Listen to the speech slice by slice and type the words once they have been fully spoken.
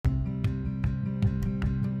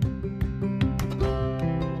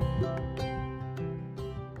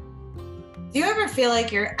Do you ever feel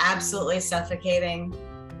like you're absolutely suffocating?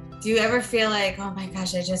 Do you ever feel like, oh my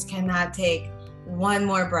gosh, I just cannot take one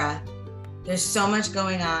more breath? There's so much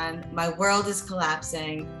going on. My world is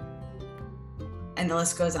collapsing. And the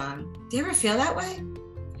list goes on. Do you ever feel that way?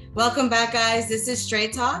 Welcome back, guys. This is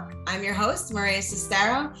Straight Talk. I'm your host, Maria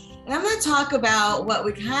Sestero, and I'm going to talk about what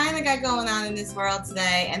we kind of got going on in this world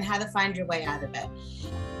today and how to find your way out of it.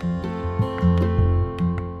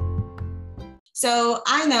 So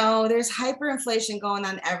I know there's hyperinflation going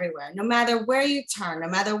on everywhere. No matter where you turn, no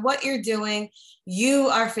matter what you're doing, you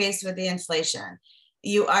are faced with the inflation.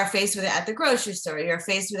 You are faced with it at the grocery store. You're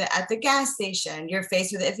faced with it at the gas station. You're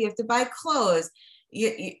faced with it if you have to buy clothes.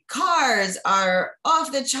 Cars are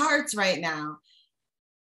off the charts right now.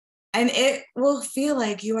 And it will feel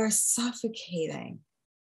like you are suffocating.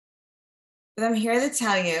 But I'm here to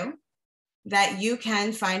tell you that you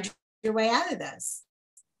can find your way out of this.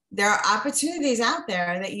 There are opportunities out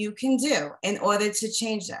there that you can do in order to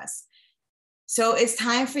change this. So it's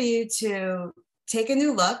time for you to take a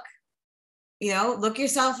new look, look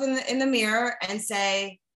yourself in the mirror and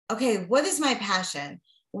say, okay, what is my passion?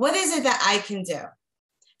 What is it that I can do?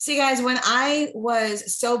 See, guys, when I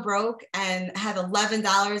was so broke and had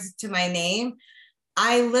 $11 to my name,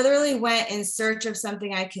 I literally went in search of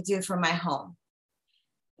something I could do for my home.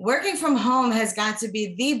 Working from home has got to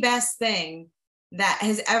be the best thing that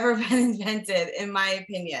has ever been invented, in my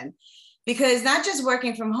opinion, because not just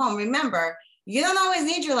working from home, remember, you don't always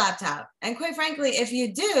need your laptop. And quite frankly, if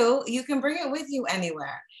you do, you can bring it with you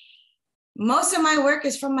anywhere. Most of my work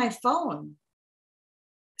is from my phone.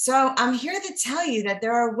 So I'm here to tell you that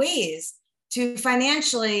there are ways to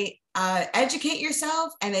financially educate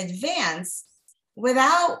yourself and advance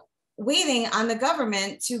without waiting on the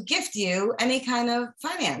government to gift you any kind of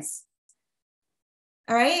finance.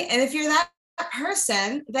 All right. And if you're that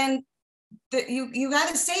person, then you got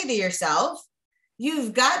to say to yourself,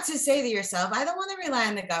 you've got to say to yourself, I don't want to rely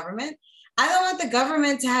on the government. I don't want the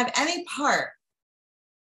government to have any part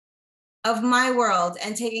of my world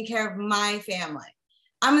and taking care of my family.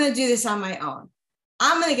 I'm going to do this on my own.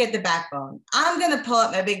 I'm going to get the backbone. I'm going to pull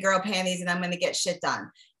up my big girl panties and I'm going to get shit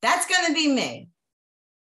done. That's going to be me.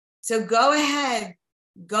 So go ahead,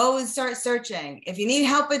 go and start searching. If you need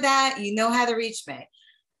help with that, you know how to reach me.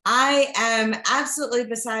 I am absolutely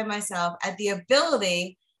beside myself at the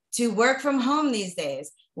ability to work from home these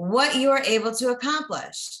days, what you are able to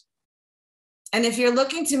accomplish. And if you're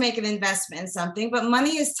looking to make an investment in something, but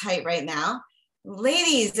money is tight right now,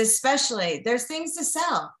 ladies especially, there's things to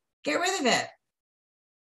sell. Get rid of it.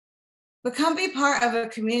 But come be part of a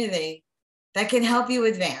community that can help you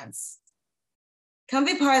advance. Come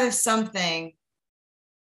be part of something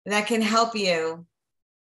that can help you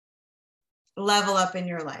level up in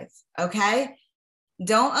your life, okay?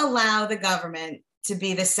 Don't allow the government to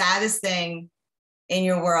be the saddest thing in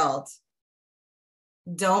your world.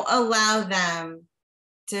 Don't allow them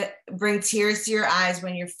to bring tears to your eyes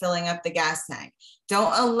when you're filling up the gas tank.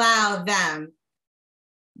 Don't allow them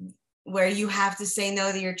where you have to say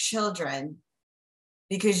no to your children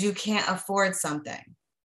because you can't afford something.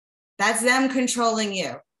 That's them controlling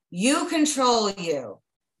you. You control you.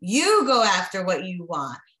 You go after what you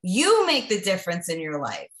want. You make the difference in your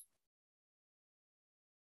life.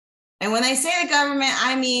 And when I say the government,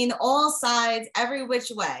 I mean all sides, every which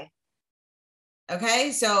way.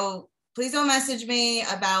 Okay, so please don't message me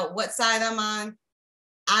about what side I'm on.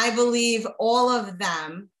 I believe all of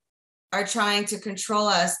them are trying to control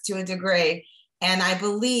us to a degree. And I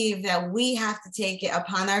believe that we have to take it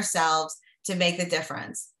upon ourselves to make the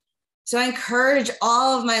difference. So I encourage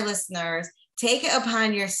all of my listeners, take it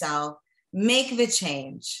upon yourself, make the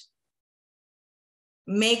change.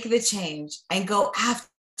 Make the change and go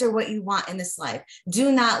after what you want in this life.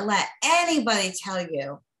 Do not let anybody tell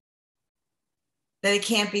you that it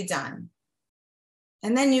can't be done.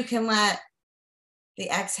 And then you can let the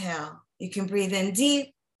exhale. You can breathe in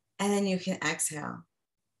deep and then you can exhale.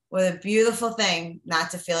 What a beautiful thing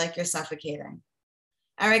not to feel like you're suffocating.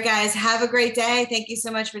 All right, guys, have a great day. Thank you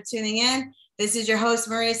so much for tuning in. This is your host,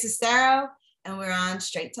 Maria Sestero, and we're on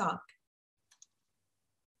Straight Talk.